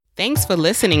Thanks for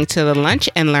listening to the Lunch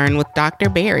and Learn with Dr.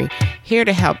 Barry, here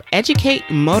to help educate,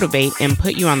 motivate, and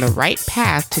put you on the right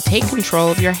path to take control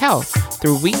of your health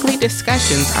through weekly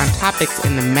discussions on topics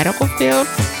in the medical field,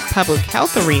 public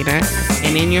health arena,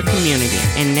 and in your community.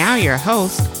 And now your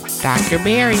host, Dr.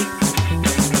 Barry.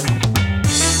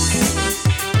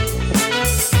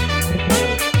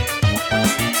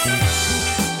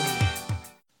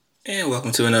 And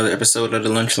welcome to another episode of the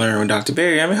Lunch Learn with Dr.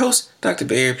 Barry. I'm your host, Dr.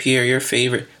 Barry Pierre, your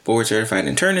favorite board-certified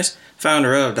internist,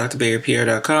 founder of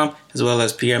drbarrypierre.com, as well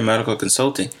as PR Medical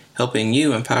Consulting, helping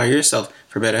you empower yourself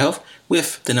for better health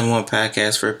with the #1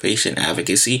 podcast for patient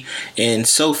advocacy. And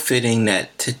so fitting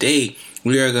that today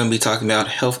we are going to be talking about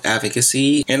health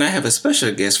advocacy, and I have a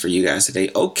special guest for you guys today,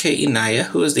 Okey, Enyia,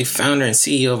 who is the founder and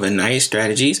CEO of Enyia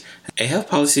Strategies, a health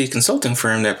policy consulting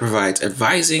firm that provides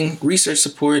advising, research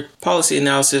support, policy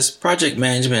analysis, project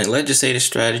management, and legislative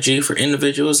strategy for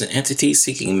individuals and entities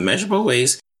seeking measurable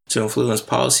ways to influence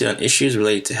policy on issues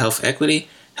related to health equity,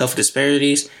 health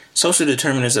disparities, social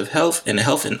determinants of health, and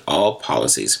health in all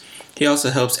policies. He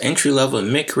also helps entry-level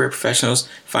and mid-career professionals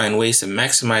find ways to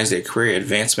maximize their career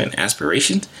advancement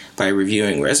aspirations by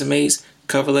reviewing resumes,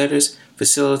 cover letters,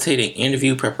 facilitating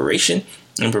interview preparation,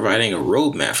 and providing a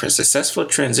roadmap for a successful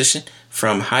transition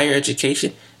from higher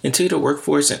education into the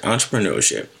workforce and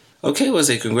entrepreneurship. Okey was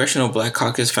a Congressional Black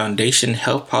Caucus Foundation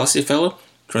Health Policy Fellow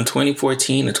from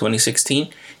 2014 to 2016.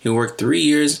 He worked 3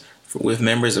 years with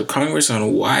members of Congress on a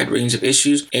wide range of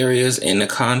issues, areas in the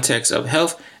context of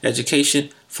health, education,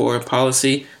 foreign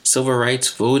policy, civil rights,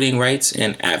 voting rights,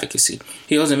 and advocacy.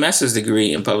 He holds a master's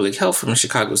degree in public health from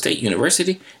Chicago State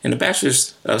University and a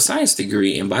bachelor's of science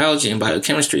degree in biology and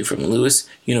biochemistry from Lewis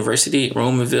University,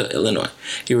 Romanville, Illinois.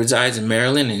 He resides in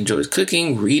Maryland and enjoys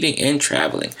cooking, reading, and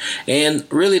traveling. And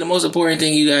really the most important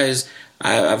thing, you guys,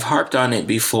 I've harped on it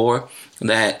before,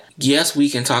 that yes, we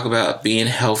can talk about being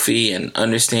healthy and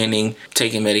understanding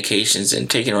taking medications and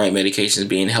taking the right medications.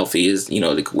 Being healthy is,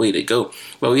 the way to go.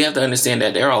 But we have to understand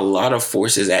that there are a lot of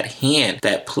forces at hand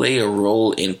that play a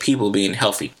role in people being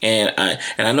healthy. And I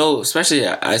know, especially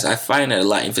as I find that a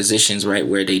lot in physicians, right,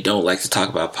 where they don't like to talk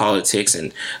about politics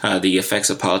and the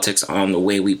effects of politics on the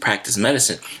way we practice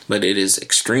medicine. But it is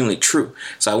extremely true.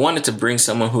 So I wanted to bring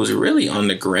someone who's really on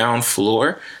the ground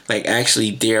floor, like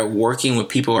actually there working with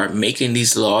people who are making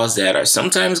these laws that are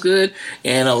sometimes good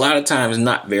and a lot of times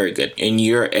not very good in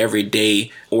your everyday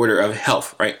order of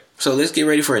health, right? So let's get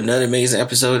ready for another amazing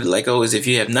episode. Like always, if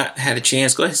you have not had a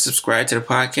chance, go ahead and subscribe to the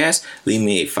podcast, leave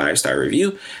me a 5-star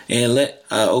review, and let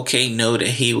Okey know that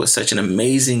he was such an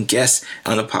amazing guest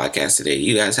on the podcast today.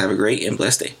 You guys have a great and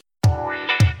blessed day.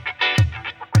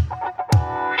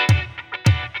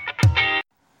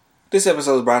 This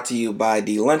episode is brought to you by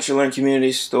the Lunch and Learn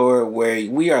Community Store, where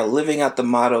we are living out the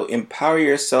motto, empower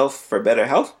yourself for better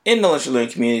health. In the Lunch and Learn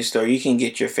Community Store, you can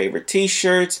get your favorite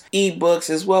t-shirts, ebooks,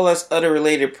 as well as other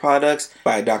related products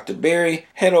by Dr. Barry.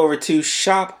 Head over to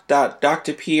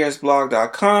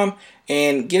shop.drpiersblog.com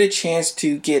and get a chance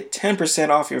to get 10%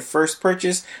 off your first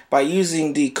purchase by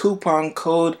using the coupon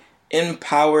code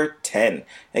EMPOWER10.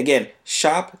 Again,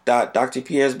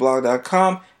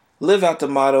 shop.drpiersblog.com. Live out the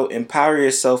motto, empower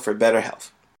yourself for better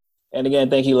health. And again,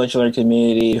 thank you, Lunch and Learn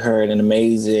community. You heard an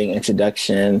amazing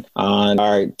introduction on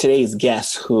our today's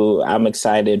guest, who I'm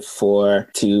excited for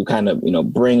to kind of,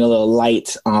 bring a little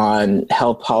light on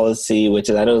health policy, which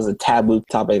is, I know is a taboo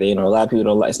topic that, a lot of people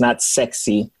don't like. It's not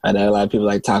sexy. I know a lot of people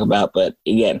like to talk about, but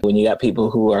again, when you got people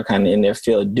who are kind of in their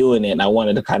field doing it, and I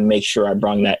wanted to kind of make sure I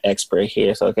brought that expert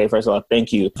here. So, okay, first of all,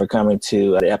 thank you for coming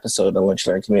to the episode of the Lunch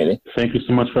and Learn community. Thank you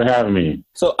so much for having me.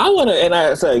 So I want to, and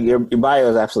I say your bio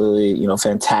is absolutely,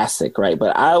 fantastic. Right.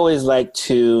 But I always like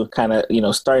to kind of,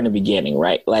 start in the beginning,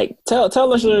 right? Like tell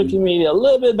us the community a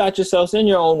little bit about yourselves in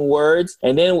your own words.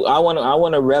 And then I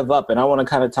want to rev up and I want to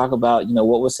kind of talk about,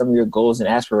 what were some of your goals and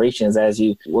aspirations as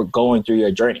you were going through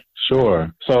your journey?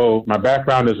 Sure. So my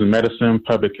background is in medicine,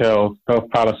 public health, health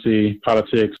policy,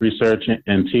 politics, research,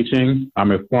 and teaching.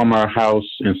 I'm a former House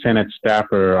and Senate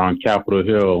staffer on Capitol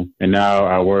Hill, and now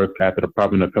I work at the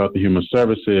Department of Health and Human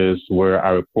Services, where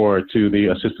I report to the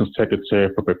Assistant Secretary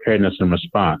for Preparedness and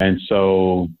Response. And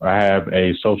so I have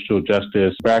a social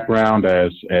justice background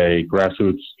as a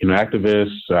grassroots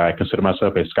activist. I consider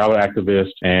myself a scholar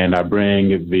activist, and I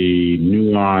bring the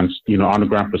nuanced,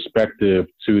 on-the-ground perspective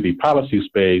to the policy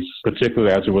space,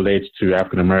 particularly as it relates to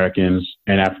African Americans,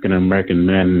 and African American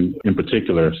men in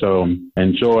particular. So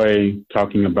enjoy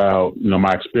talking about,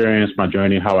 my experience, my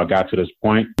journey, how I got to this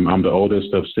point. I'm the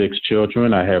oldest of 6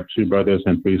 children. I have 2 brothers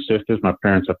and 3 sisters. My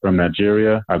parents are from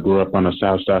Nigeria. I grew up on the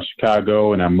south side of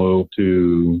Chicago, and I moved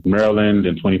to Maryland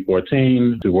in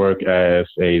 2014 to work as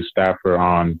a staffer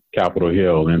on Capitol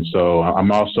Hill. And so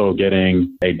I'm also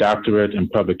getting a doctorate in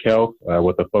public health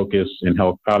with a focus in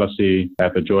health policy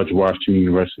at the George Washington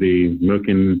University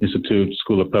Milken Institute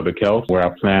School of Public Health, where I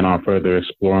plan on further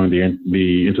exploring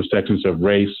the intersections of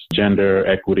race, gender,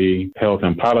 equity, health,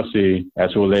 and policy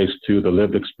as it relates to the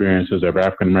lived experiences of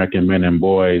African American men and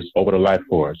boys over the life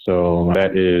course. So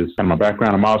that is kind of my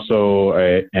background. I'm also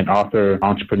an author,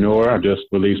 entrepreneur. I just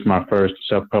released my first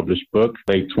self-published book,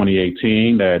 late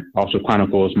 2018, that also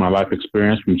chronicles my life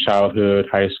experience from childhood,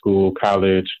 high school,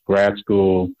 college, grad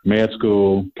school, med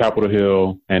school, Capitol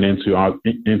Hill, and into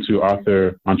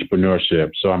author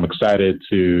entrepreneurship. So I'm excited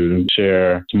to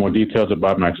share some more details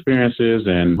about my experiences,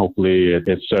 and hopefully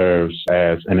it serves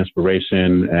as an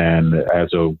inspiration and as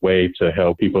a way to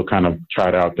help people kind of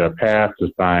chart out their path,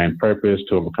 to find purpose,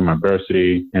 to overcome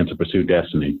adversity, and to pursue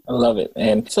destiny. I love it.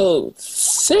 And so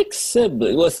 6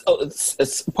 siblings,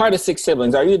 it's part of 6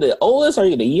 siblings. Are you the oldest? Are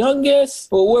you the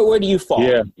youngest? Well, where do you fall?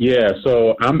 Yeah.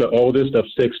 So I'm the oldest of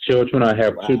 6 children. I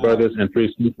have 2 brothers and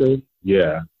 3 sisters.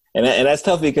 Yeah. And that's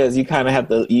tough because you kind of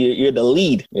have you're the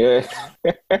lead. Yeah.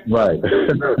 Right.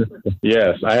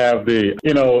 Yes, I have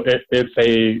it's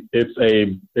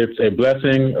a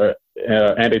blessing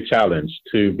and a challenge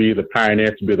to be the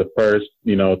pioneer, to be the first,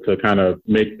 to kind of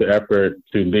make the effort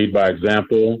to lead by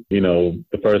example.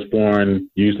 The firstborn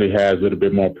usually has a little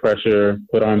bit more pressure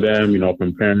put on them,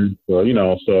 from parents.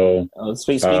 So,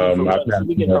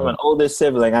 speaking from an older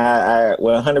sibling, I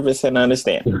 100%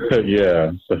 understand.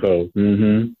 Yeah. So,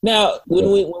 Now,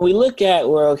 when we look at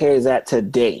where Okey is at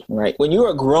today, right? When you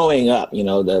were growing up,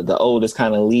 the oldest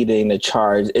kind of leading the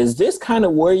charge, is this kind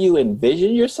of where you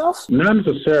envision yourself? Not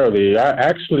necessarily. I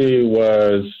actually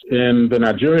was in the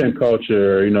Nigerian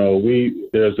culture.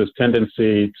 There's this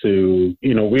tendency to,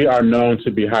 we are known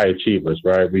to be high achievers,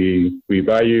 right? We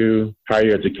value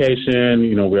higher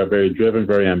education. We are very driven,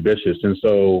 very ambitious. And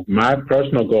so my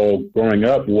personal goal growing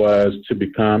up was to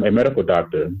become a medical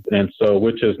doctor. And so,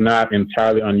 which is not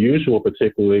entirely unusual,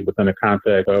 particularly within the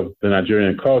context of the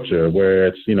Nigerian culture, where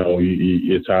it's,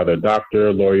 it's either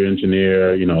doctor, lawyer,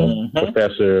 engineer,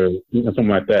 professor, something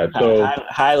like that. So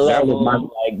high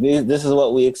level, this is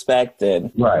what we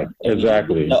expected. Right.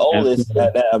 Exactly. The oldest,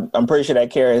 I'm pretty sure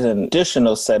that carries an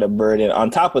additional set of burden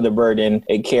on top of the burden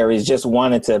it carries just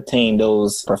wanting to obtain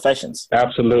those professions.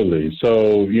 Absolutely.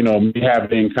 So, me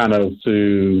having kind of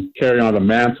to carry on the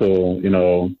mantle,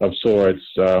 of sorts,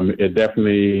 it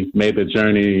definitely made the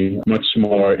journey much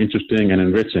more interesting and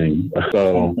enriching.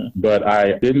 So, but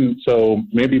I didn't, so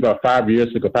maybe about 5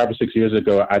 or 6 years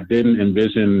ago, I didn't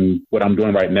envision what I'm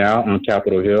doing right now on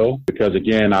Capitol Hill, because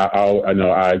again, I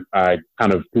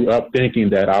kind of grew up thinking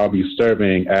that I'll be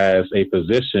serving as a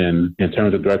physician in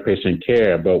terms of direct patient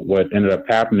care. But what ended up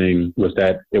happening was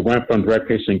that it went from direct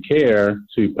patient care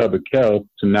to public health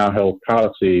to now health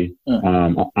policy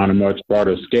on a much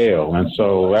broader scale. And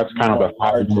so that's kind of a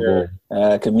larger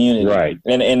community. Right.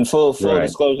 And in full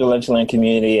disclosure, Lunchland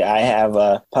community, I have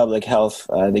a public health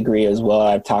degree as well.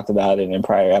 I've talked about it in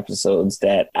prior episodes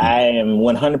that I am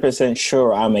 100%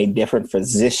 sure I'm a different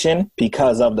physician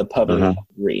because of the public health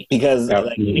degree. Because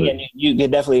again, you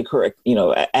can definitely correct,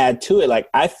 add to it. Like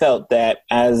I felt that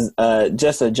as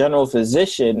just a general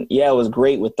physician, it was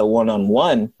great with the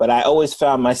one-on-one, but I always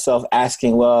found myself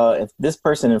asking, well, if this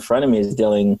person in front of me is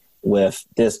dealing with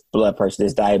this blood pressure,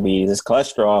 this diabetes, this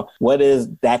cholesterol, what is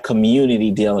that community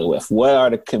dealing with? What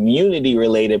are the community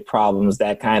related problems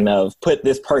that kind of put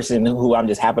this person who I'm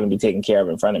just happen to be taking care of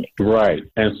in front of me? Right.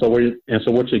 And so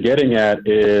what you're getting at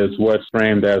is what's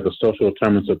framed as the social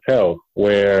determinants of health,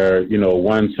 where,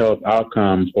 one's health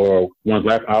outcomes or one's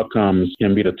life outcomes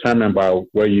can be determined by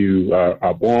where you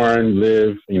are born,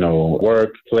 live,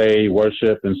 work, play,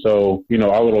 worship. And so,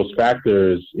 all of those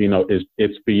factors,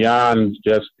 it's beyond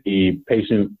just the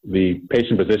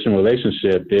patient-physician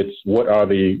relationship. It's what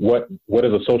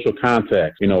is a social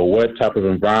context, what type of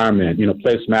environment,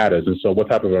 place matters. And so what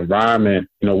type of environment,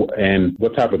 and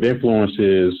what type of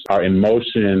influences are in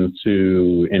motion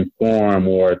to inform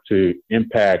or to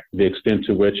impact the extent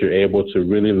to which you're able to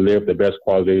really live the best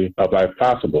quality of of life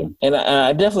possible. And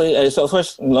I definitely, so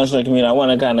first, Lunchlearning community, I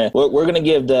want to kind of, we're going to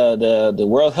give the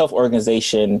World Health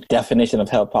Organization definition of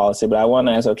health policy, but I want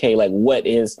to ask, okay, like what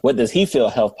does he feel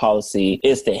health policy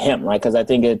is to him, right? Because I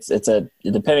think it's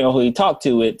depending on who you talk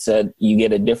to, you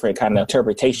get a different kind of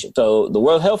interpretation. So the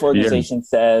World Health Organization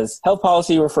says health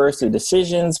policy refers to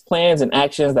decisions, plans, and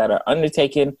actions that are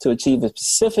undertaken to achieve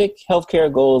specific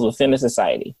healthcare goals within a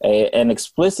society. An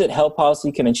explicit health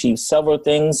policy can achieve several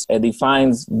things. It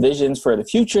defines visions for the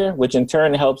future, which in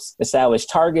turn helps establish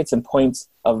targets and points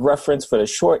of reference for the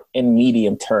short and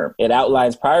medium term. It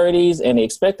outlines priorities and the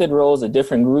expected roles of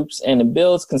different groups, and it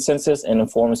builds consensus and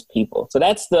informs people. So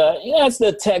that's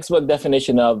the textbook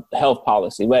definition of health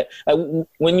policy. But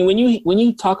when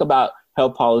you talk about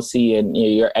health policy and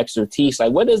your expertise,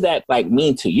 like what does that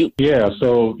mean to you? Yeah,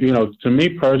 so to me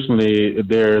personally,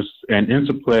 there's an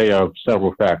interplay of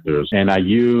several factors, and I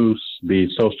use the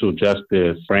social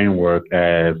justice framework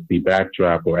as the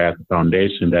backdrop or as the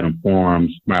foundation that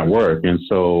informs my work. And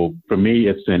so for me,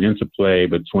 it's an interplay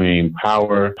between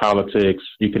power, politics,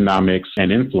 economics,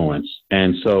 and influence.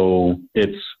 And so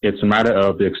it's a matter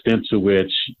of the extent to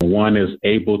which one is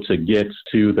able to get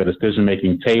to the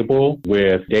decision-making table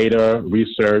with data,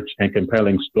 research, and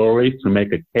compelling stories to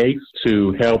make a case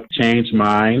to help change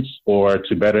minds or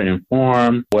to better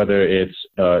inform, whether it's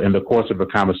in the course of a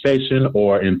conversation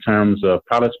or in terms of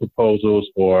policy proposals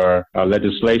or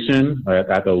legislation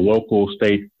at the local,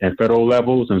 state, and federal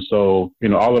levels. And so,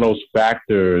 all of those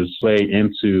factors play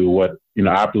into what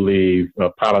I believe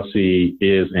policy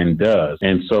is and does.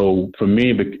 And so for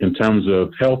me, in terms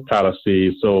of health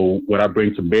policy, so what I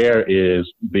bring to bear is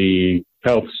the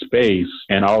health space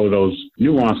and all of those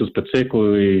nuances,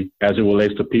 particularly as it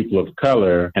relates to people of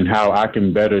color, and how I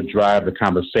can better drive the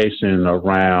conversation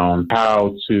around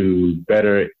how to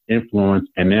better influence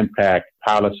and impact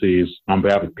policies on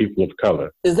behalf of people of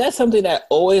color. Is that something that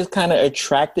always kind of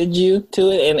attracted you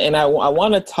to it? And I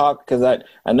want to talk, because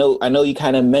I know you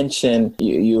kind of mentioned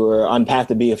you were on path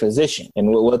to be a physician,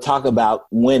 and we'll talk about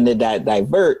when did that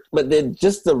divert, but then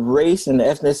just the race and the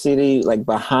ethnicity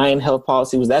behind health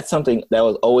policy, was that something that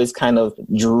was always kind of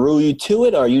drew you to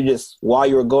it, or you just, while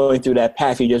you were going through that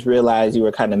path, you just realized you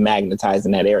were kind of magnetized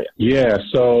in that area? Yeah,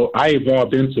 so I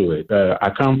evolved into it.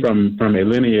 I come from a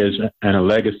lineage and a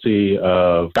legacy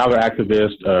of scholar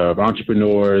activists, of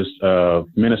entrepreneurs, of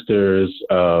ministers,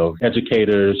 of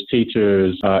educators,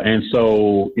 teachers, and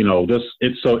so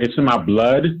it's in my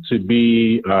blood to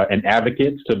be an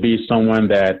advocate, to be someone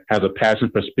that has a passion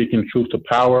for speaking truth to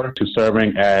power, to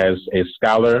serving as a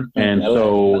scholar, and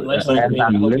so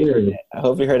I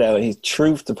hope you heard that. He's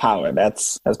truth to power.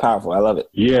 That's powerful. I love it.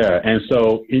 Yeah, and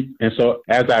so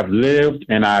as I've lived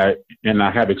and I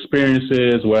have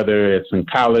experiences, whether it's in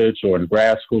college or in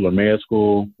grad school or med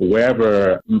school,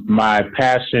 wherever, my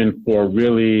passion for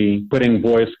really putting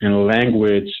voice and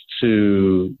language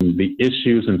to the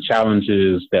issues and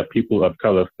challenges that people of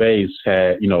color face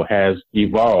has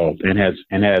evolved and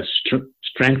has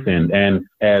strengthened. And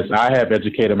as I have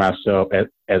educated myself,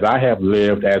 as I have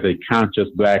lived as a conscious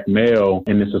Black male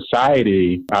in this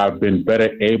society, I've been better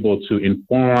able to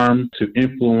inform, to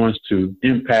influence, to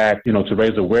impact, to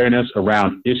raise awareness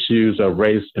around issues of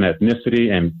race and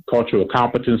ethnicity and cultural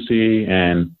competency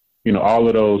and all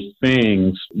of those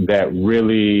things that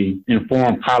really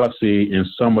inform policy in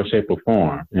some way, shape, or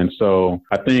form. And so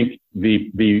I think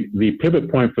the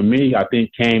pivot point for me, I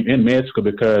think, came in med school,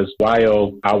 because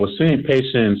while I was seeing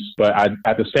patients, but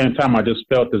at the same time, I just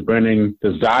felt this burning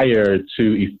desire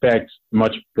to effect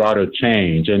much broader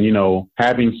change. And,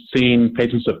 having seen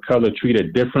patients of color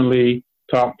treated differently,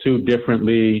 talked to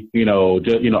differently,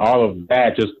 all of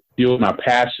that just fueled my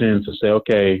passion to say,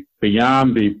 okay,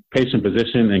 beyond the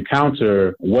patient-physician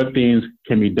encounter, what things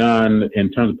can be done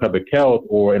in terms of public health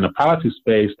or in a policy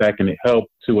space that can help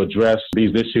to address these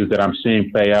issues that I'm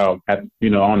seeing play out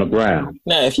on the ground.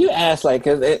 Now, if you ask,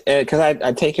 because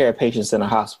I take care of patients in a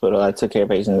hospital, I took care of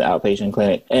patients in the outpatient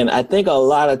clinic, and I think a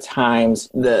lot of times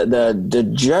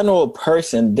the general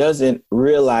person doesn't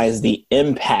realize the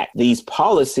impact these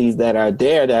policies that are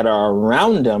there, that are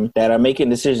around them, that are making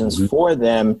decisions for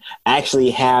them, actually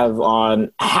have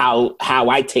on how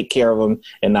I take care of them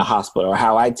in the hospital, or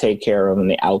how I take care of them in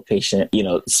the outpatient,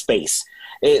 space.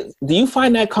 Do you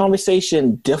find that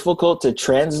conversation difficult to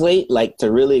translate,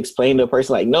 to really explain to a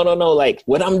person, no,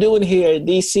 what I'm doing here in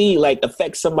DC,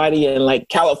 affects somebody in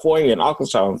California and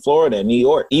Arkansas and Florida and New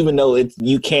York, even though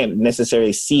you can't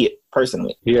necessarily see it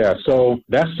personally? Yeah, so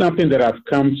that's something that I've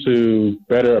come to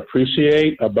better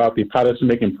appreciate about the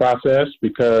policymaking process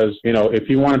because, if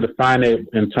you want to define it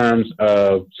in terms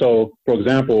of, so for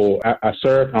example, I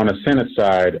served on the Senate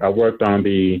side. I worked on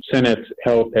the Senate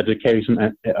Health,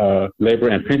 Education, Labor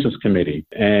and Pensions Committee,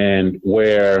 and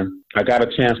where I got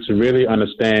a chance to really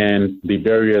understand the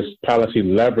various policy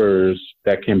levers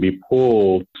that can be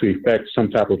pulled to effect some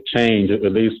type of change, at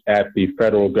least at the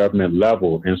federal government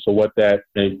level. And so what that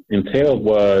entailed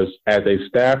was, as a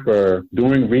staffer,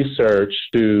 doing research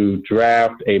to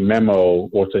draft a memo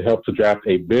or to help to draft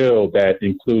a bill that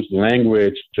includes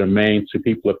language germane to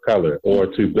people of color or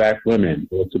to Black women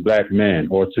or to Black men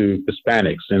or to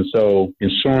Hispanics. And so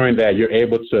ensuring that you're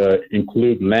able to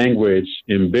include language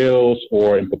in bills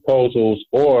or in proposals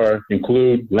or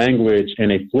include language in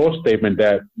a floor statement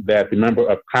that the member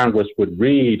of Congress would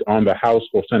read on the House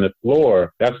or Senate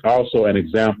floor, that's also an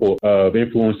example of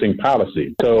influencing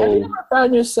policy. So, have you ever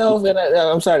found yourself, and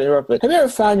I'm sorry to interrupt, but have you ever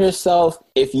found yourself,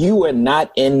 if you were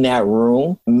not in that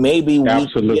room, maybe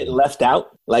we get left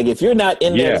out? Like, if you're not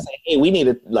in there, saying, hey, we need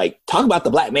to talk about the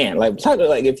Black man.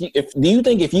 Do you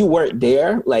think if you weren't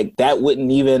there, that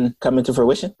wouldn't even come into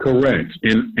fruition? Correct.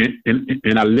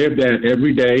 And I live that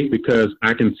every day because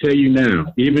I can tell you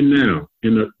now, even now,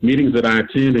 in the meetings that I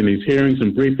attend and these hearings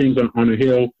and briefings on the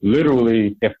Hill,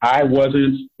 literally, if I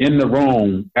wasn't in the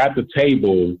room at the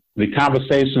table, the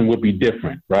conversation would be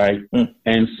different, right?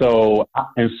 And so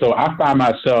I find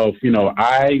myself,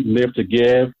 I live to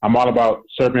give. I'm all about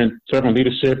servant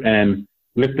leadership and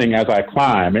lifting as I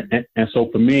climb. And so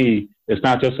for me, it's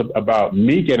not just about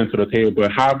me getting to the table,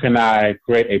 but how can I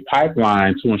create a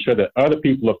pipeline to ensure that other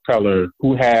people of color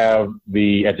who have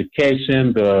the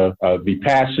education, the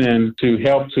passion to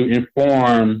help to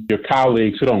inform your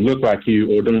colleagues who don't look like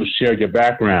you or don't share your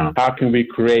background? How can we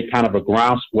create kind of a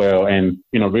groundswell and,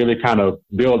 really kind of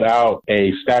build out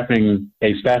a staffing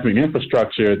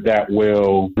infrastructure that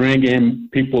will bring in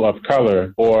people of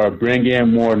color or bring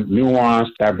in more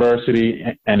nuanced diversity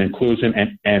and inclusion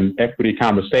and equity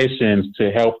conversations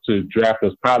to help to draft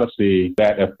this policy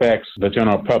that affects the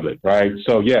general public, right?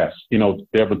 So yes,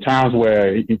 there were times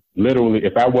where literally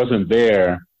if I wasn't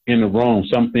there in the room,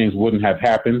 some things wouldn't have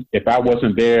happened. If I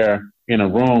wasn't there in a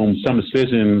room, some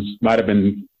decisions might have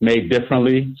been made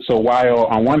differently. So while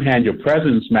on one hand your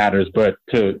presence matters, but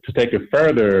to take it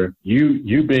further,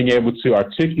 you being able to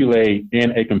articulate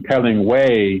in a compelling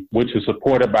way, which is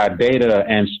supported by data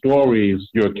and stories,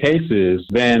 your cases,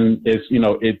 then it's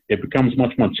it becomes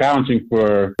much more challenging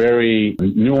for very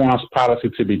nuanced policy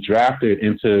to be drafted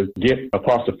and to get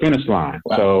across the finish line.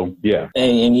 Wow. So yeah,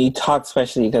 and you talked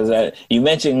especially because you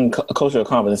mentioned cultural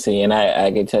competency, and I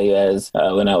can tell you as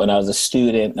when I was a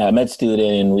student, med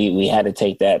student, and we had to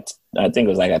take that. I think it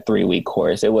was like a 3-week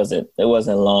course. It wasn't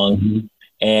long. Mm-hmm.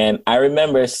 And I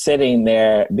remember sitting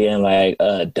there being like,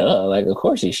 duh, of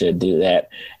course you should do that.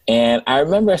 And I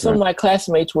remember some of my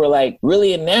classmates were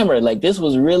really enamored. This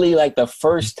was really the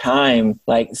first time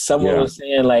someone was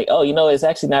saying oh, it's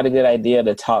actually not a good idea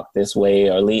to talk this way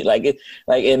or lead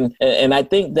and I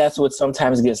think that's what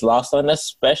sometimes gets lost on us,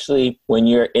 especially when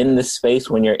you're in the space,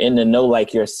 when you're in the know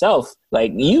yourself.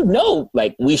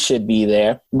 We should be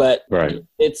there, but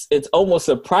it's almost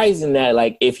surprising that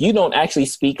if you don't actually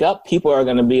speak up, people are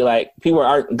going to be people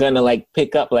aren't going to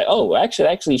pick up oh, I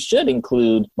actually should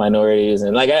include minorities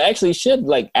and I actually should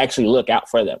actually look out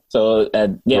for them. So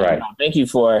thank you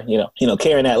for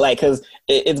carrying that light, because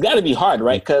it's got to be hard,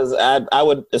 right? Because I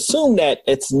would assume that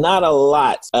it's not a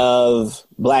lot of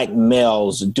Black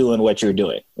males doing what you're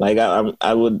doing.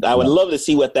 I would love to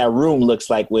see what that room looks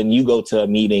like when you go to a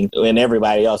meeting and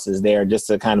everybody else is there, just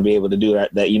to kind of be able to do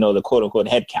that the quote unquote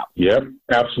head count. Yep,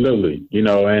 absolutely.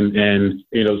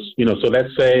 So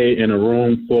let's say in a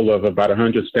room full of about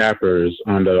 100 staffers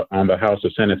on the House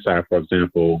or Senate side, for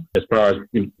example, as far as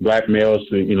Black males,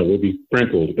 will be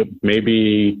sprinkled,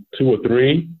 maybe 2 or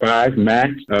 3, 5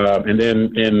 max, and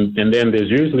then there's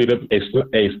usually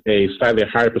a slightly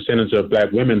higher percentage of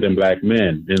Black women than Black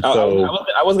men. And so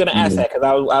I was going to ask that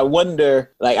because I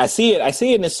wonder, I see it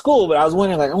in the school, but I was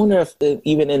wondering, I wonder if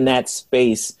even in that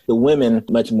space, the women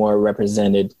much more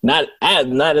represented, not as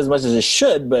much as it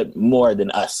should, but more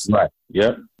than us. Right.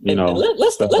 Yep.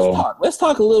 Let's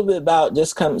talk a little bit about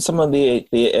just some of the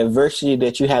adversity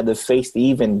that you had to face to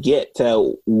even get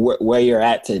to where you're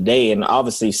at today, and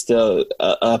obviously still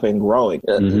up and growing.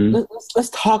 Let's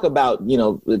talk about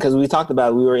because we talked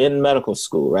about we were in medical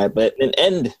school, right? But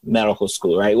in medical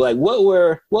school, right? What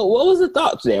was the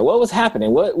thoughts there? What was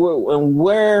happening? What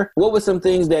were some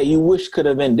things that you wish could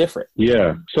have been different?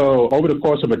 Yeah. So over the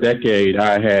course of a decade,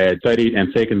 I had studied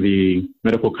and taken the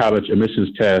medical college admissions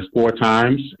test 4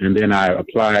 times, and then I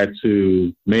applied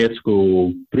to med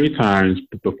school 3 times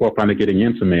before finally getting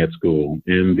into med school.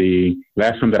 And the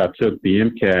last time that I took the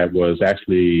MCAT was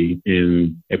actually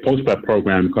in a post-prep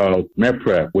program called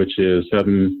MedPrep, which is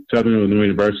Southern Illinois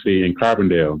University in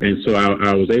Carbondale. And so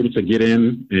I was able to get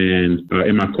in, and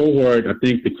in my cohort, I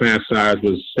think the class size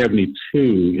was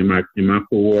 72 in my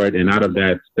cohort, and out of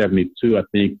that 72, I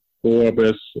think 4 of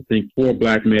us, I think 4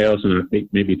 black males, and I think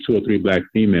maybe 2 or 3 black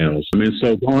females. And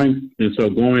so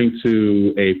going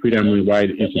to a predominantly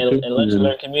white institution. In Lunch and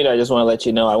Learn community, I just want to let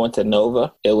you know, I went to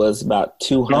Nova. It was about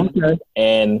 200,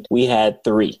 and we had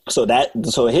 3. So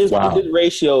his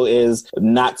ratio is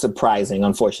not surprising,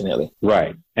 unfortunately.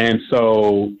 Right. And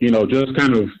so, just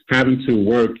kind of having to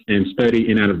work and study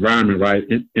in that environment, right?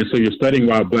 And so you're studying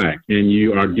while black, and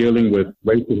you are dealing with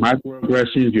racial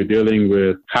microaggressions. You're dealing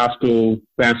with hostile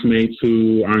classmates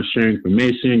who aren't sharing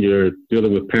information. You're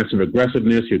dealing with passive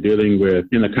aggressiveness. You're dealing with,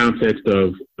 in the context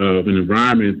of an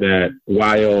environment that,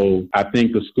 while I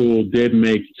think the school did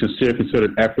make sincere,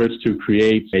 considered efforts to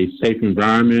create a safe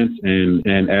environment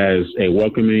and as a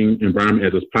welcoming environment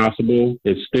as is possible,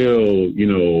 it's still,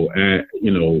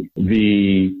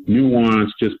 the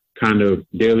nuance, just kind of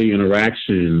daily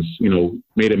interactions,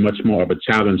 made it much more of a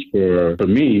challenge for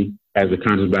me as a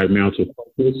conscious black male to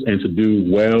focus and to do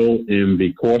well in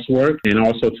the coursework, and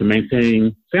also to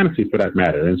maintain sanity for that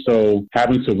matter. And so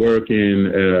having to work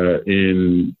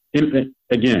in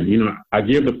again, I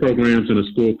give the programs in the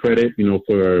school credit,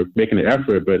 for making the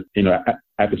effort, but,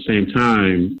 at the same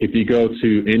time, if you go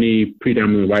to any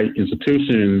predominantly white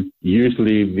institution,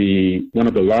 usually one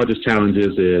of the largest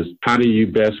challenges is how do you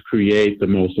best create the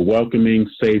most welcoming,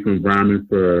 safe environment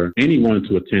for anyone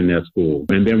to attend that school?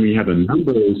 And then when you have the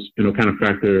numbers, kind of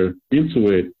factor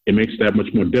into it, it makes that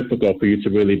much more difficult for you to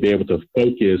really be able to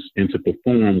focus and to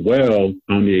perform well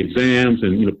on the exams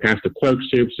and, pass the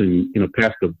clerkships and,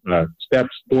 pass the steps,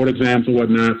 board exams and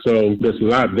whatnot. So there's a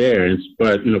lot there.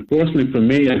 But, fortunately for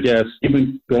me, I guess,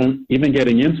 even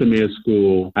getting into med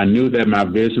school, I knew that my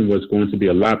vision was going to be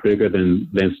a lot bigger than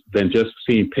just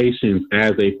seeing patients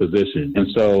as a physician. And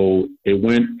so it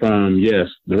went from, yes,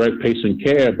 direct patient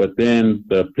care, but then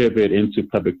the pivot into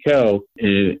public health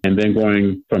and then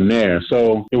going from there.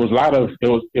 So it was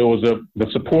the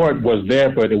support was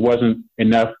there, but it wasn't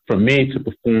enough for me to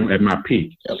perform at my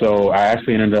peak. So I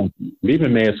actually ended up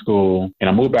leaving med school, and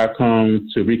I moved back home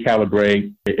to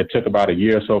recalibrate. It took about a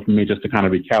year or so for me just to kind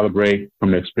of recalibrate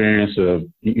from the experience of,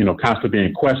 constantly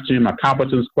being questioned, my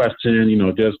competence questioned,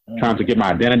 just trying to get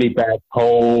my identity back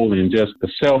whole, and just the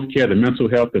self-care, the mental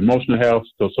health, the emotional health.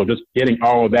 So just getting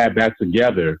all of that back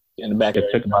together. In the back, it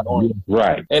took about a year.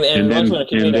 Right. And then,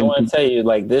 I want to tell you,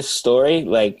 this story,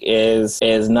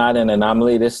 is not an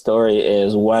anomaly. This story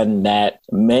is one that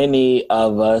many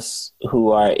of us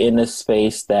who are in a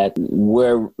space that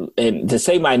and to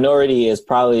say minority is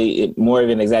probably more of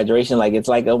an exaggeration. It's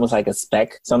almost like a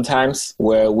speck sometimes,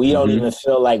 where we don't even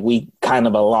feel like we kind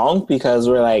of belong, because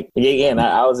we're again,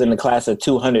 I was in the class of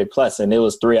 200 plus, and there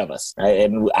was 3 of us, right?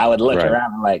 And I would look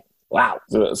around and wow.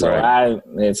 So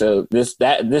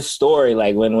this story,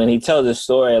 when he tells this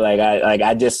story,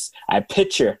 I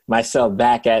picture myself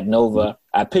back at Nova.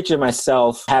 I picture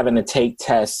myself having to take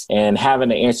tests and having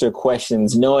to answer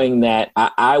questions, knowing that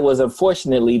I was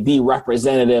unfortunately the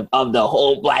representative of the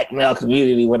whole black male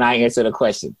community when I answered a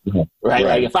question,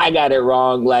 right? If I got it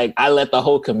wrong, I let the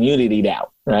whole community down.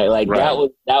 Right.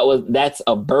 That's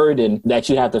a burden that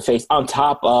you have to face on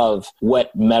top of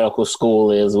what medical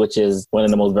school is, which is one of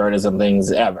the most burdensome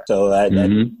things ever. So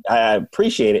I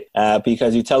appreciate it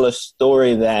because you tell a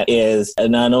story that is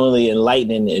not only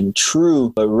enlightening and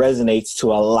true, but resonates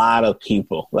to a lot of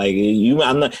people.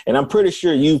 I'm pretty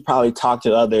sure you've probably talked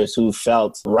to others who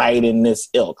felt right in this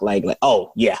ilk.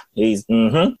 Oh yeah, he's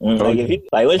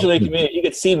literally community. You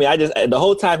could see me. The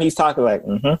whole time he's talking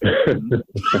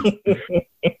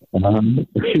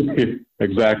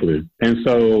Exactly. And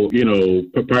so,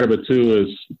 part of it too is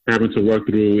having to work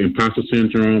through imposter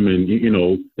syndrome and,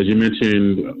 as you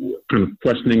mentioned, kind of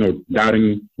questioning or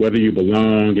doubting whether you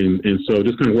belong. And so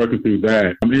just kind of working through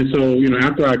that. And so,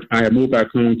 after I had moved back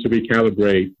home to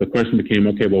recalibrate, the question became,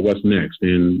 okay, well, what's next?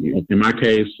 And in my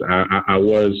case, I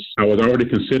was already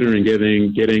considering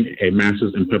getting a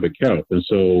master's in public health. And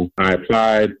so I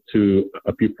applied to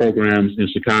a few programs in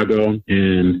Chicago,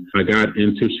 and I got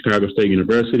into Chicago State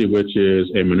University, which is is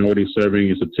a minority serving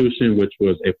institution, which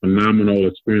was a phenomenal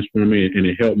experience for me, and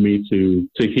it helped me to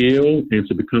heal and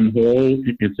to become whole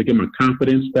and to get my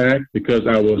confidence back, because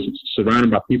I was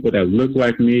surrounded by people that looked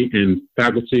like me and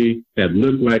faculty that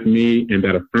looked like me and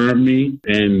that affirmed me.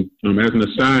 And as an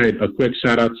aside, a quick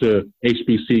shout out to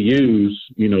HBCUs,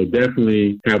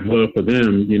 definitely have love for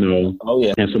them, Oh,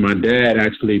 yeah. And so my dad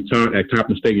actually taught at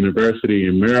Coppin State University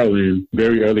in Maryland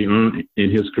very early on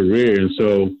in his career. And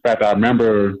so, in fact, I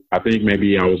remember, I think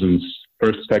maybe I was in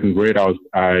first or second grade,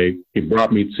 he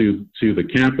brought me to the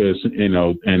campus,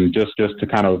 and just to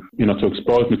kind of, to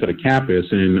expose me to the campus.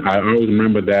 And I always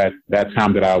remember that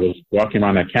time that I was walking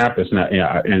around that campus,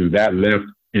 and that left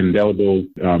indelible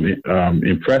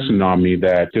impression on me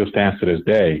that still stands to this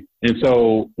day. And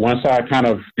so with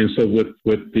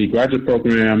the graduate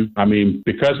program,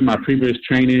 because of my previous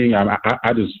training,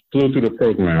 I just flew through the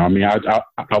program.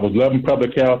 I was loving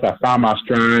public health. I found my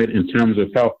stride in terms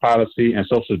of health policy and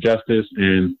social justice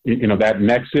and, that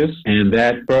nexus. And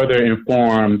that further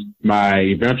informed my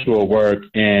eventual work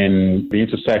in the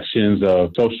intersections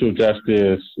of social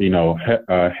justice,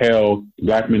 health,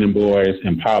 Black men and boys,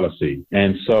 and policy.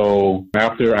 And so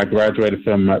after I graduated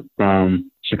from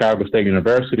Chicago State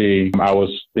University, I was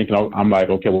thinking, I'm like,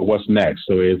 okay, well, what's next?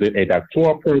 So is it a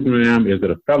doctoral program? Is it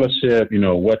a fellowship?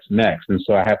 What's next? And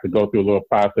so I had to go through a little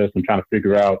process and trying to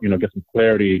figure out, get some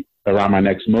clarity around my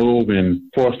next move. And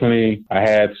fortunately, I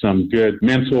had some good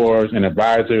mentors and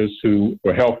advisors who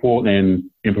were helpful in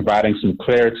providing some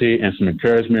clarity and some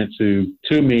encouragement to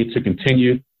me to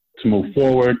continue to move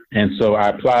forward. And so I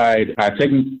applied. I had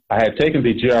taken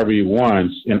the GRE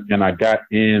once, and I got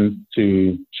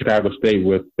into Chicago State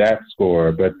with that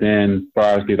score. But then, as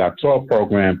far as the doctoral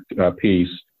program piece,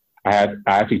 I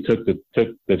actually took the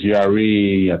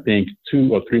GRE, I think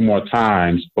 2 or 3 more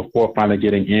times before finally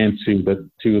getting into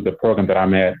the program that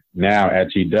I'm at now at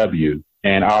GW.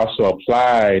 And I also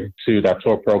applied to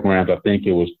doctoral programs, I think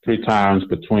it was 3 times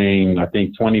between,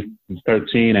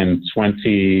 2013 and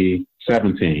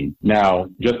 2017. Now,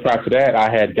 just prior to that, I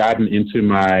had gotten into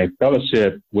my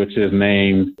fellowship, which is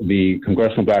named the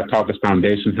Congressional Black Caucus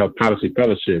Foundation Health Policy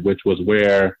Fellowship, which was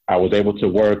where I was able to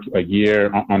work a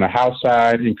year on the House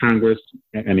side in Congress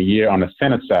and a year on the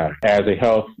Senate side as a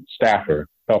health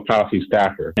policy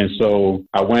staffer. And so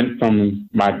I went from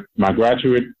my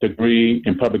graduate degree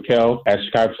in public health at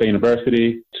Chicago State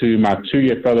University to my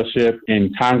 2-year fellowship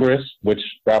in Congress, which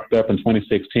wrapped up in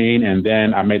 2016. And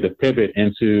then I made the pivot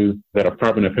into the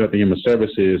Department of Health and Human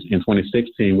Services in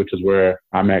 2016, which is where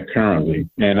I'm at currently.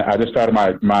 And I just started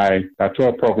my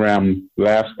doctoral program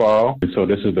last fall. And so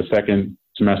this is the second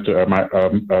semester of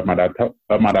my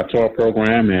doctoral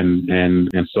program,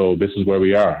 and so this is where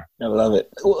we are. I love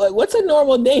it. What's a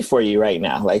normal day for you right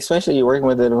now? Like, especially you're working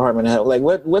with the Department of Health. Like,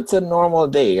 what's a normal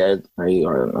day? Are you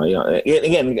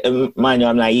again? Mind you,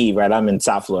 I'm naive, right? I'm in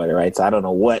South Florida, right? So I don't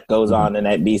know what goes on in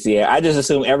that DC area. I just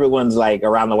assume everyone's like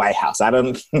around the White House. I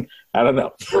don't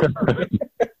know.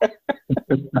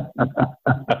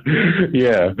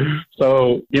 Yeah.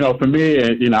 So, for me,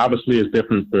 obviously it's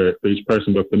different for each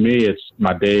person, but for me, it's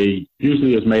my day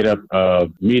usually is made up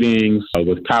of meetings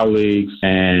with colleagues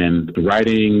and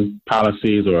writing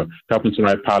policies or helping to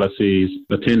write policies,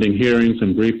 attending hearings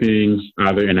and briefings,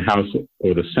 either in the House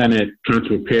or the Senate, trying to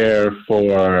prepare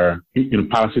for,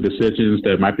 policy decisions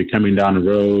that might be coming down the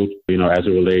road, as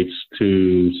it relates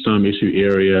to some issue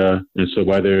area. And so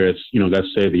whether it's, let's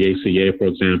say the ACA, for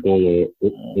example,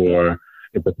 or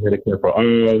if it's Medicare for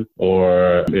all,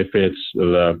 or if it's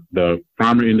the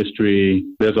pharma industry,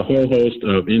 there's a whole host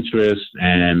of interests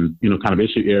and, kind of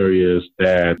issue areas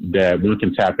that one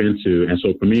can tap into. And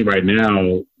so for me right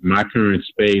now, my current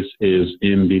space is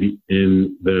in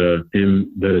the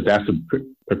disaster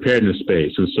preparedness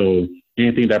space. And so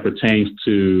anything that pertains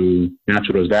to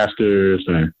natural disasters,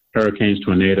 hurricanes,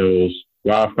 tornadoes,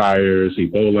 wildfires,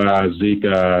 Ebola,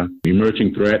 Zika,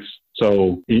 emerging threats.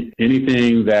 So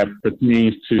anything that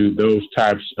pertains to those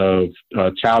types of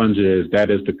challenges, that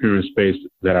is the current space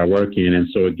that I work in. And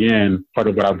so again, part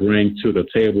of what I bring to the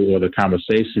table or the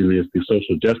conversation is the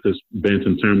social justice bent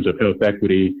in terms of health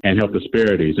equity and health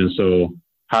disparities. And so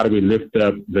how do we lift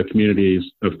up the communities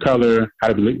of color?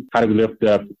 How do we lift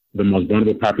up the most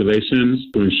vulnerable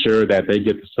populations to ensure that they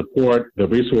get the support, the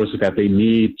resources that they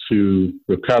need to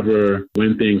recover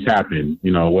when things happen,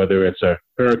 whether it's a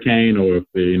hurricane or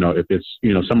if it's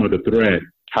some other threat.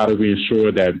 How do we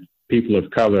ensure that people of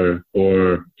color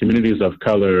or communities of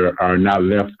color are not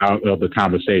left out of the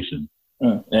conversation?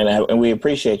 And we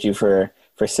appreciate you for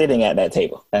sitting at that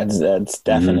table. That's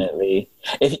definitely,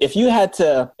 if you had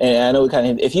to, and I know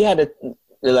if you had to,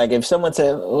 like if someone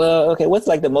said, well, okay, what's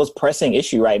like the most pressing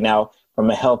issue right now from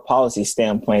a health policy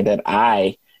standpoint that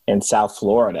I in South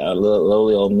Florida,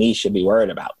 lowly old me, should be worried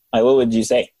about? Like, what would you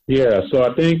say? Yeah, so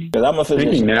I think because I'm a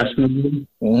physician, nationally,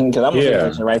 because I'm a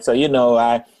physician, right? So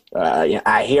I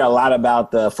hear a lot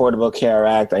about the Affordable Care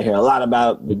Act. I hear a lot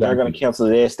about they're going to cancel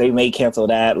this. They may cancel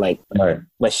that. Like, right.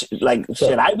 But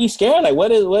should I be scared? Like,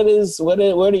 what are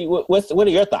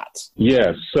your thoughts?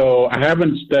 Yeah, so I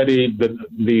haven't studied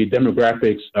the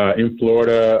demographics in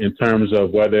Florida in terms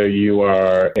of whether you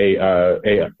are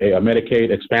a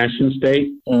Medicaid expansion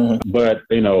state, but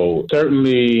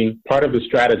certainly part of the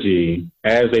strategy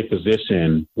as a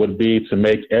physician would be to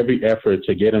make every effort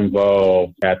to get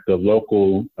involved at the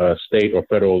local, state, or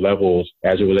federal levels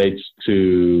as it relates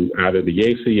to either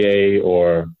the ACA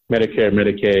or Medicare,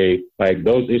 Medicaid. Like,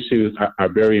 those issues are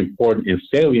very important and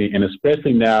salient, and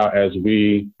especially now as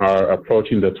we are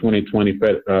approaching the 2020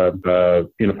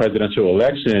 presidential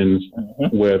elections,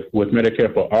 with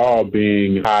Medicare for All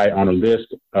being high on a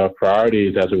list of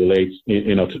priorities as it relates,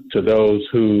 to those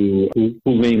who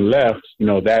lean left.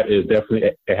 That is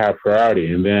definitely a high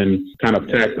priority. And then kind of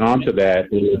tacked onto that.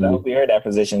 We heard that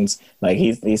physicians, like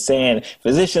he's saying,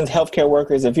 physicians, healthcare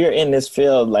workers, if you're in this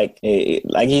field, like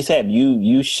he said,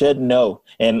 you should know.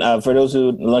 And for those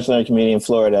who lunch learning community in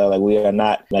Florida, like, we are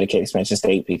not Medicaid expansion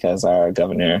state because our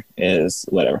governor is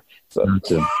whatever. So.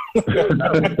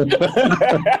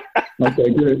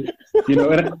 Okay, good.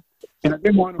 And I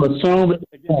didn't want to assume,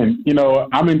 again,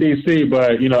 I'm in D.C.,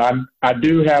 but, I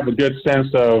do have a good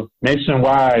sense of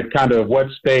nationwide kind of what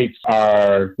states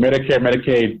are Medicare,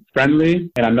 Medicaid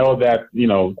friendly. And I know that, in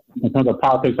terms of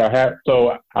politics,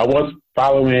 so I was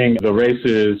following the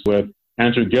races with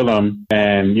Andrew Gillum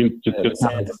and just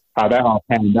how that all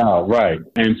panned out, right?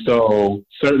 And so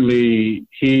certainly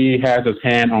he has his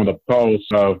hand on the pulse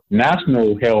of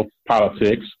national health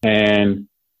politics, and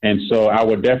so I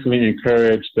would definitely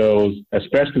encourage those,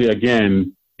 especially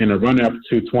again in the run-up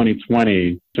to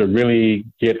 2020, to really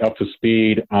get up to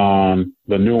speed on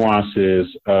the nuances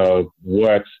of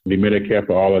what the Medicare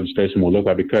for All legislation will look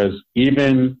like. Because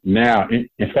even now, in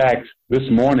fact, this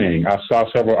morning, I saw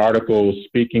several articles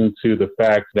speaking to the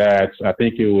fact that I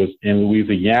think it was in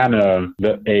Louisiana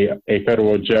that a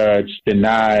federal judge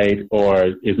denied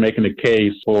or is making a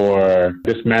case for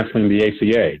dismantling the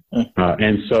ACA.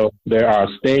 And so there are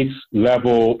states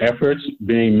level efforts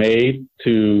being made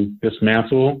to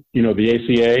dismantle, the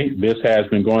ACA. This has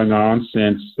been going on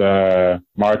since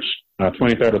March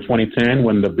 23rd of 2010,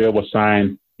 when the bill was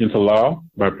signed into law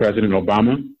by President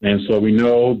Obama. And so we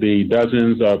know the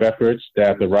dozens of efforts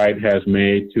that the right has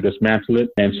made to dismantle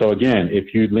it. And so again,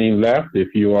 if you lean left,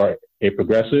 if you are a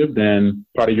progressive, then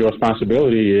part of your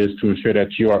responsibility is to ensure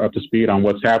that you are up to speed on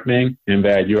what's happening and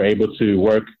that you're able to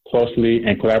work closely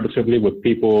and collaboratively with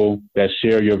people that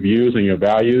share your views and your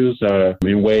values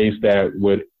in ways that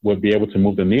would be able to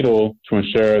move the needle to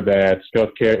ensure that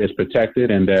healthcare is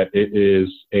protected and that it is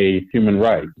a human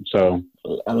right. So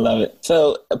I love it.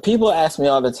 So people ask me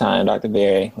all the time, Dr.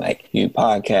 Berry, like, you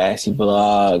podcast, you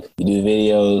blog, you do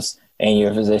videos, and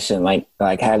you're a physician, like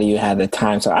how do you have the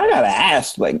time? So I gotta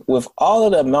ask, like, with all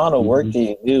of the amount of work that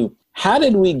you do, how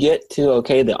did we get to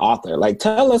Okey the author? Like,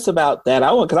 tell us about that.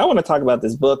 Because I want to talk about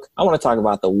this book. I want to talk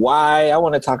about the why. I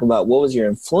want to talk about what was your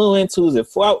influence, who's it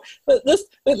for. Let's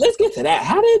get to that.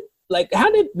 How did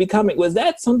becoming, was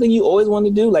that something you always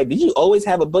wanted to do? Like, did you always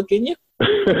have a book in you?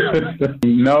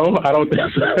 No, I don't think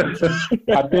so.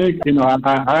 I think,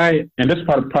 I and this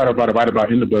part of what I write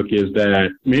about in the book is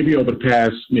that maybe over the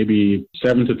past 7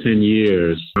 to 10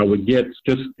 years, I would get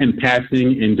just in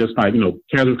passing and just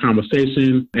casual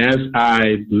conversation as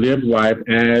I lived life,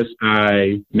 as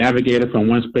I navigated from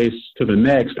one space to the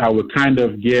next, I would kind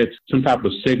of get some type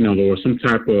of signal or some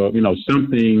type of,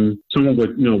 something, someone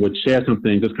would share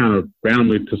something just kind of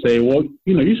randomly to say, well,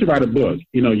 you should write a book.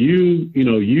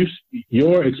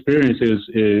 Your experiences,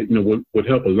 would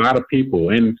help a lot of people.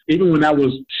 And even when I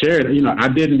was shared, I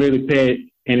didn't really pay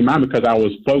any mind because I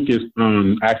was focused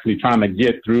on actually trying to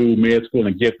get through med school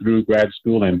and get through grad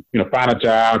school and, find a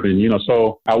job. And,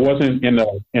 so I wasn't in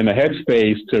the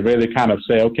headspace to really kind of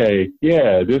say, okay,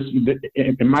 yeah,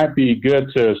 it might be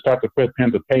good to start to put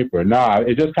pen to paper. No,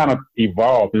 it just kind of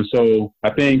evolved. And so I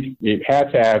think it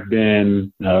had to have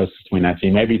been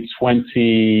 2019, maybe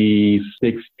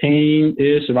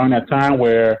 2016-ish, around that time,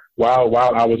 where while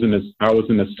I was in the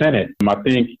Senate, I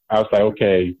think I was like,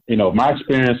 okay, my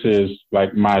experiences,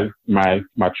 like my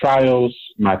trials,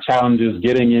 my challenges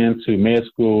getting into med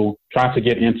school, trying to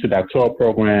get into doctoral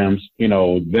programs,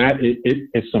 that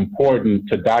it's important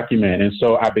to document. And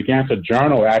so I began to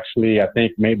journal, actually, I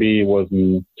think maybe it was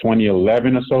in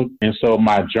 2011 or so. And so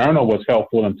my journal was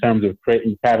helpful in terms of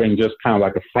having just kind of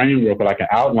like a framework or like an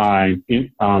outline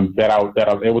that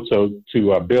I was able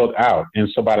to build out. And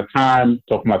so by the time,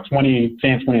 so from like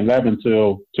 2010, 2011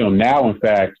 till now, in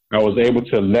fact, I was able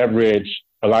to leverage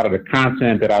a lot of the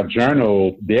content that I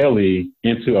journaled daily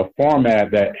into a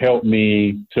format that helped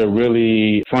me to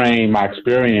really frame my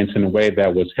experience in a way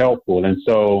that was helpful. And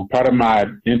so part of my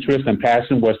interest and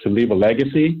passion was to leave a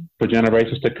legacy for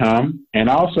generations to come, and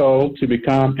also to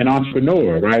become an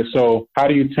entrepreneur, right? So how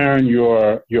do you turn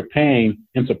your pain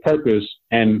into purpose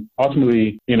and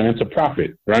ultimately, into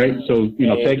profit, right? So,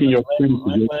 taking your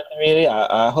really,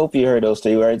 I hope you heard those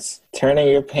 3 words: turning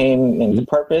your pain into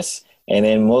purpose, and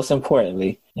then most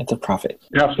importantly, into profit.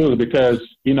 Absolutely, because,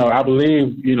 I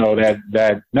believe,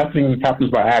 that nothing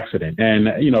happens by accident. And,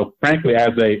 frankly, as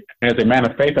a man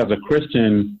of faith, as a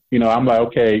Christian, I'm like,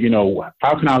 okay,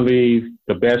 how can I leave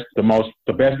the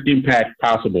best impact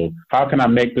possible? How can I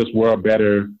make this world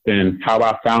better than how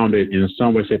I found it in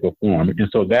some way, shape, or form? And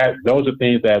so those are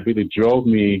things that really drove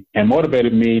me and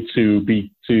motivated me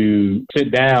to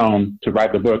sit down to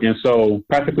write the book. And so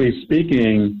practically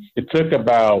speaking, it took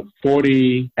about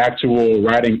 40 actual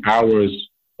writing hours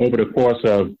over the course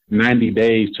of 90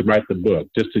 days to write the book,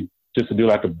 just to do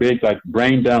like a big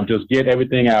brain dump, just get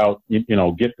everything out, get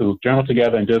the journal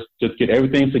together and just get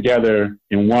everything together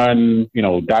in one,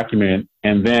 document.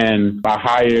 And then I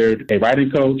hired a writing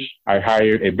coach. I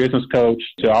hired a business coach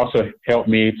to also help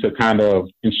me to kind of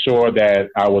ensure that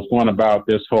I was going about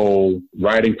this whole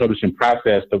writing, publishing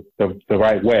process the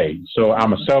right way. So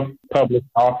I'm a self-published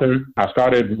author. I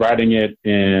started writing it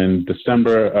in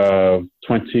December of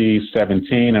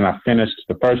 2017, and I finished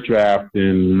the first draft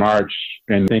in March,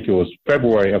 and I think it was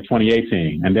February of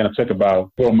 2018. And then it took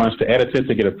about 4 months to edit it,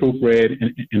 to get it proofread,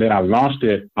 and then I launched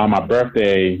it on my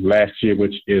birthday last year,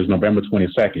 which is November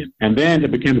 22nd. And then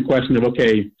it became the question of,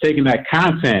 okay, taking that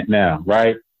content now,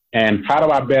 right? And how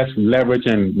do I best leverage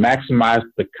and maximize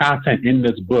the content in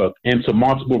this book into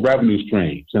multiple revenue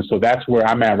streams? And so that's where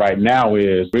I'm at right now,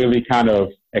 is really kind of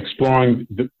exploring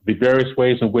the various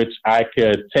ways in which I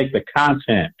could take the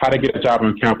content, how to get a job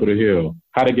on Capitol Hill,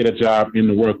 how to get a job in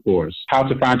the workforce, how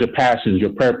to find your passions,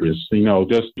 your purpose,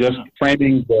 just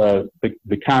framing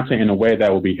the content in a way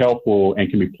that will be helpful and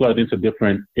can be plugged into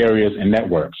different areas and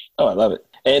networks. Oh, I love it.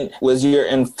 And was your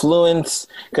influence,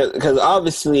 because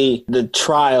obviously the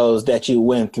trials that you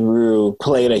went through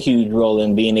played a huge role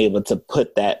in being able to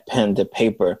put that pen to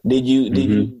paper. Did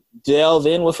you delve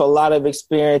in with a lot of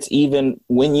experience, even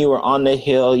when you were on the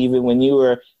Hill, even when you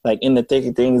were like in the thick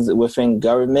of things within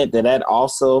government? Did that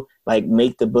also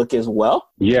make the book as well?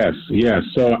 Yes.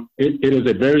 So it is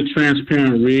a very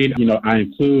transparent read. I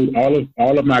include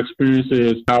all of my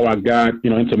experiences, how I got,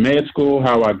 into med school,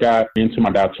 how I got into my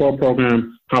doctoral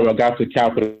program, how I got to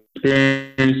Capitol,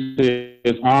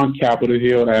 experiences on Capitol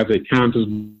Hill as a conscious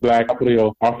Black Capitol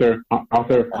Hill author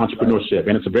entrepreneurship.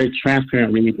 And it's a very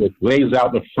transparent read. It lays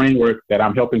out the framework that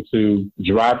I'm helping to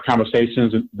drive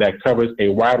conversations that covers a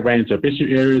wide range of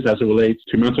issue areas as it relates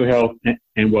to mental health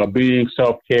and well-being,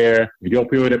 self-care, the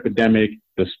opioid epidemic,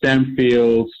 the STEM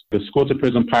fields, the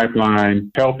school-to-prison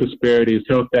pipeline, health disparities,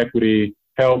 health equity,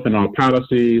 health and our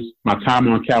policies, my time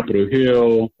on Capitol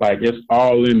Hill, it's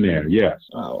all in there. Yes.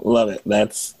 Oh, love it.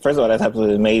 First of all, that's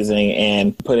absolutely amazing.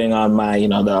 And putting on my,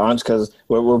 because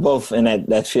we're both in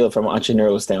that field from an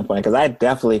entrepreneurial standpoint, because I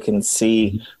definitely can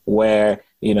see where,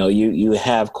 you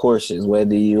have courses,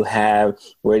 whether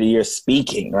you're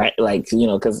speaking, right?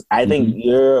 Because I think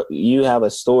you have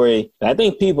a story that I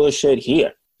think people should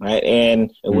hear. Right.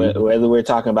 And whether we're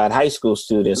talking about high school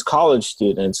students, college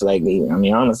students,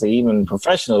 honestly, even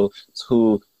professionals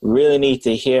who really need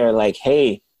to hear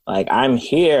hey, I'm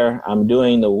here, I'm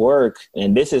doing the work,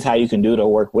 and this is how you can do the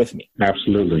work with me.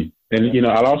 Absolutely. And,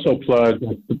 I'll also plug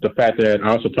the fact that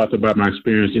I also talked about my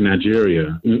experience in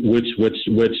Nigeria, which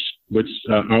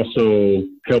also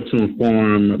helped to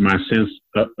inform my sense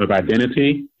of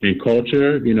identity and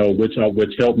culture,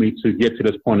 which helped me to get to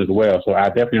this point as well. So I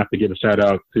definitely have to give a shout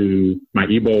out to my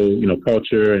Igbo,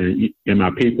 culture and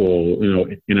my people,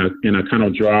 and I kind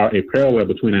of draw a parallel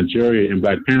between Nigeria and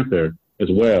Black Panther as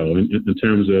well in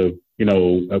terms of,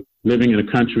 living in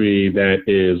a country that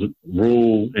is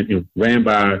ruled and ran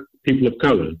by people of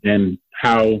color, and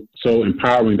how so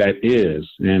empowering that is.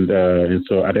 And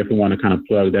so I definitely want to kind of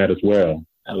plug that as well.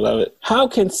 I love it. How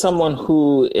can someone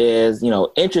who is,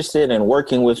 interested in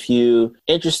working with you,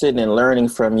 interested in learning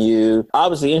from you,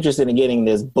 obviously interested in getting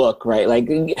this book, right? Like,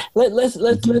 let's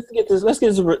get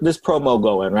this promo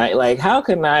going, right? Like, how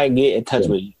can I get in touch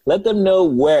with you? Let them know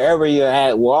wherever you're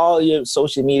at, all your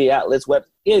social media outlets,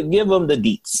 give them the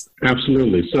deets.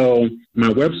 Absolutely. So my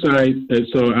website,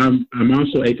 so I'm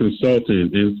also a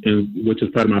consultant, and which is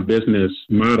part of my business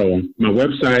model. My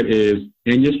website is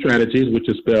Enyia Strategies, which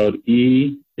is spelled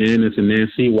E-N as in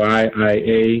Nancy,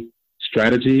 Y-I-A,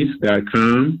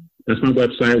 strategies.com. That's my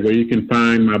website where you can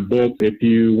find my book. If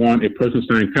you want a person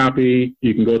signed copy,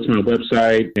 you can go to my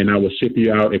website and I will ship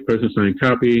you out a person signed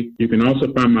copy. You can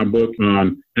also find my book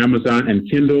on Amazon and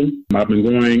Kindle. I've been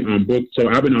going on book. So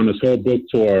I've been on this whole book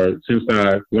tour since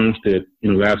I launched it,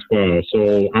 last fall.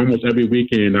 So almost every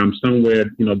weekend I'm somewhere,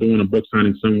 doing a book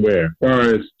signing somewhere. As far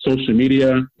as social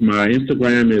media, my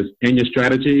Instagram is Enyia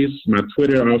Strategies. My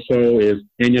Twitter also is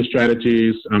Enyia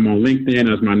Strategies. I'm on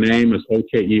LinkedIn as my name is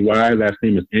Okey. Last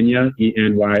name is Enyia, Enyia.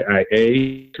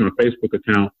 To my Facebook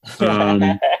account.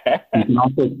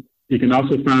 You can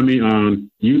also find me on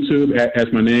YouTube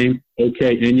as my name,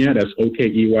 Okey Enyia. That's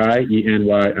Okey,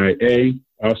 Enyia.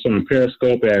 Also on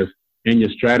Periscope as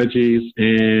Enyia Strategies.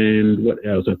 And what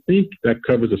else? I think that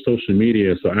covers the social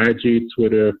media. So IG,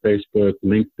 Twitter, Facebook,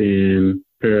 LinkedIn,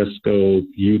 Periscope,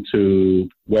 YouTube,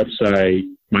 website,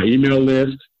 my email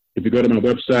list. If you go to my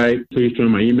website, please join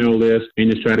my email list,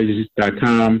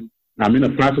 EnyiaStrategies.com. I'm in the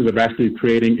process of actually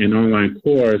creating an online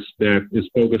course that is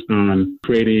focused on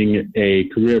creating a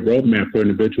career roadmap for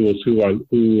individuals who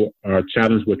are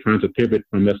challenged with trying to pivot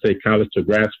from, let's say, college to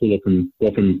grad school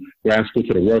or from grad school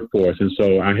to the workforce. And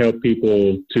so I help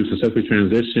people to successfully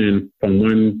transition from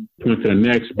one point to the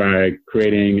next by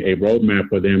creating a roadmap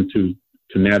for them to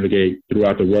navigate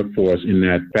throughout the workforce in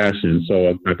that fashion.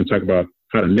 So I can talk about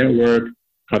how to network,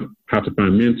 how to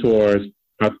find mentors,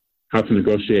 how to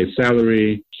negotiate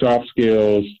salary, soft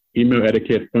skills, email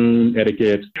etiquette, phone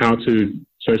etiquette, how to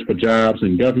search for jobs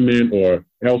in government or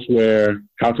elsewhere,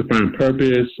 how to find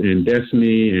purpose and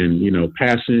destiny and,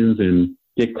 passions and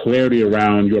get clarity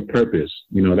around your purpose.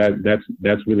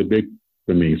 That's really big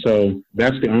for me. So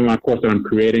that's the online course that I'm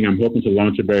creating. I'm hoping to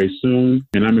launch it very soon,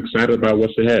 and I'm excited about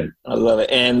what's ahead. I love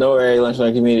it. And don't worry, Lunch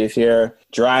Learning Community, if you're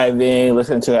driving,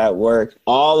 listening to it at work,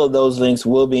 all of those links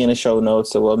will be in the show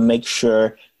notes, so we'll make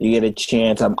sure you get a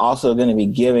chance. I'm also going to be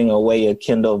giving away a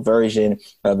Kindle version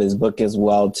of his book as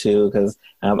well, too, because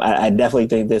I definitely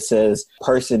think this is a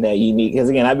person that you need. Because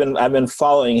again, I've been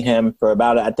following him for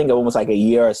about, I think, almost like a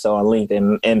year or so on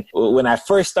LinkedIn. And when I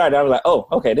first started, I was like, oh,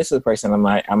 okay, this is a person I'm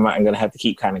going to have to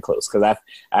keep kind of close. Because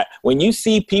when you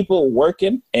see people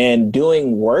working and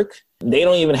doing work, they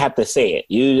don't even have to say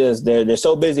it. They're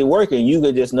so busy working, you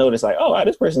could just notice like, oh, wow,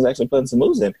 this person's actually putting some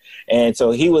moves in. And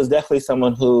so he was definitely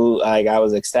someone who I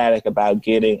was ecstatic about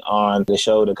getting on the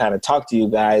show to kind of talk to you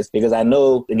guys, because I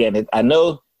know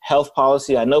health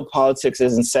policy. I know politics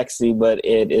isn't sexy, but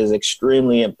it is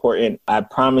extremely important. I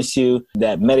promise you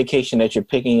that medication that you're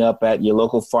picking up at your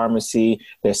local pharmacy,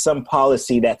 there's some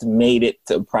policy that's made it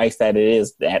to the price that it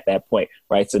is at that point,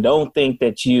 right? So don't think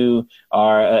that you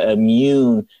are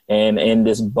immune and in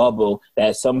this bubble,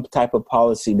 that some type of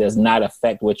policy does not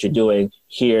affect what you're doing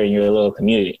here in your little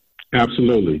community.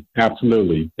 Absolutely.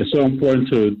 Absolutely. It's so important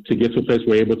to get to a place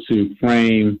where we're able to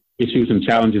frame issues and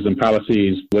challenges and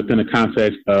policies within the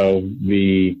context of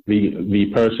the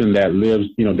person that lives,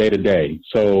 day to day.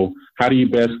 So how do you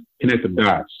best connect the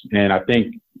dots? And I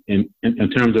think in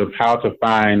terms of how to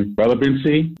find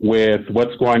relevancy with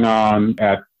what's going on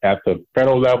at the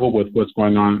federal level, with what's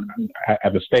going on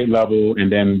at the state level,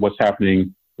 and then what's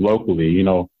happening locally,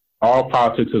 all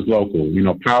politics is local,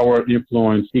 power,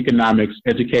 influence, economics,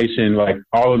 education, like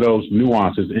all of those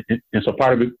nuances. And so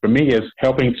part of it for me is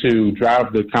helping to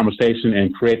drive the conversation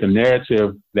and create the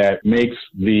narrative that makes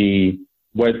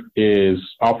what is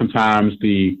oftentimes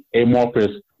the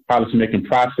amorphous policymaking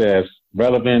process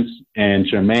relevant and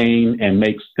germane and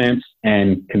makes sense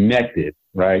and connected,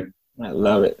 right? I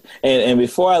love it. And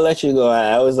before I let you go,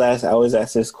 I always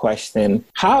ask this question: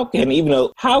 how can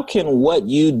what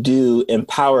you do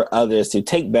empower others to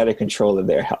take better control of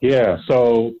their health? Yeah.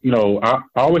 So, I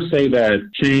always say that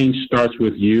change starts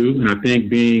with you. And I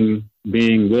think being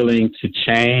willing to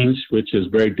change, which is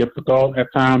very difficult at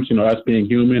times, us being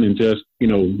human and just,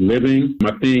 living.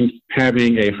 I think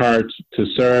having a heart to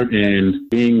serve and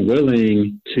being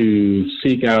willing to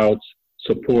seek out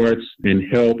supports and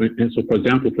help. And so, for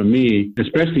example, for me,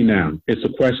 especially now, it's a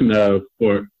question of,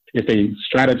 or it's a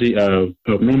strategy of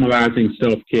normalizing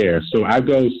self-care. So I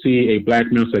go see a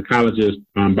Black male psychologist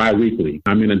bi-weekly.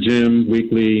 I'm in a gym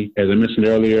weekly. As I mentioned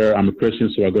earlier, I'm a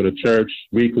Christian, so I go to church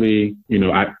weekly. You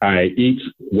know, I eat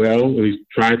well, at least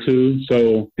try to.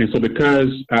 So because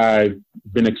I've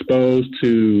been exposed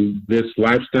to this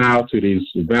lifestyle, to these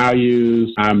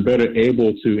values, I'm better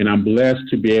able to, and I'm blessed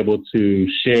to be able to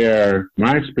share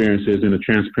my experiences in a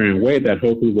transparent way that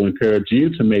hopefully will encourage you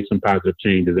to make some positive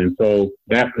changes. And so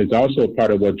that is also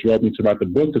part of what drove me to write the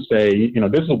book, to say, you know,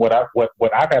 this is what I've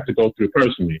had to go through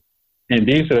personally. And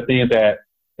these are the things that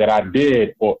I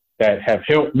did, or that have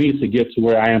helped me to get to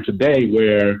where I am today,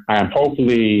 where I am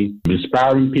hopefully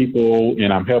inspiring people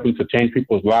and I'm helping to change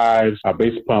people's lives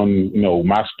based upon, you know,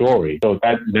 my story. So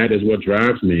that is what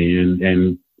drives me.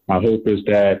 And my hope is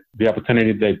that the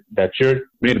opportunity that you're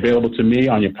made available to me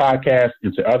on your podcast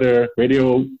and to other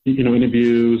radio, you know,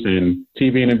 interviews and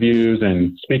TV interviews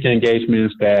and speaking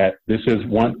engagements, that this is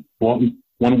one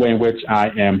way in which I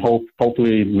am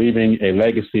hopefully leaving a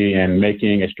legacy and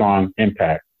making a strong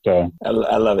impact. So I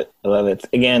love it. I love it.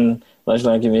 Again, Lunch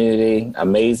Learn Community,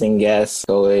 amazing guests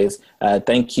always.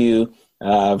 Thank you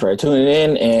for tuning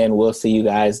in, and we'll see you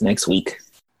guys next week.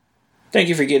 Thank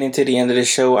you for getting to the end of the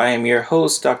show. I am your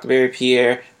host, Dr. Barry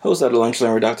Pierre, host of the Lunch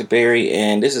Learn with Dr. Barry,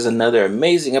 and this is another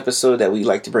amazing episode that we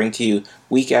like to bring to you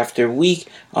week after week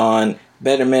on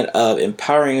betterment of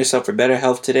empowering yourself for better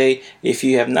health today. If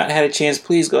you have not had a chance,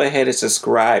 please go ahead and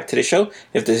subscribe to the show.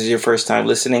 If this is your first time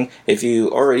listening, if you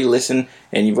already listen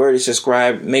and you've already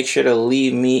subscribed, make sure to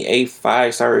leave me a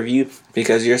 5-star review,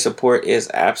 because your support is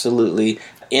absolutely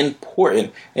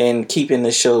important in keeping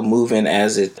the show moving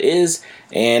as it is.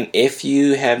 And if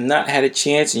you have not had a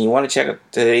chance and you want to check out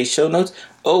today's show notes,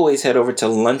 always head over to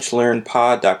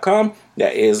lunchlearnpod.com.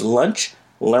 That is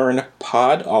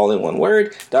lunchlearnpod, all in one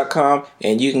word, .com,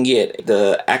 and you can get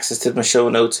the access to my show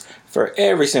notes for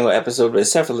every single episode, but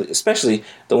especially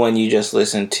the one you just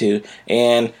listened to.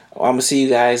 And I'm going to see you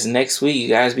guys next week. You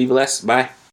guys be blessed. Bye.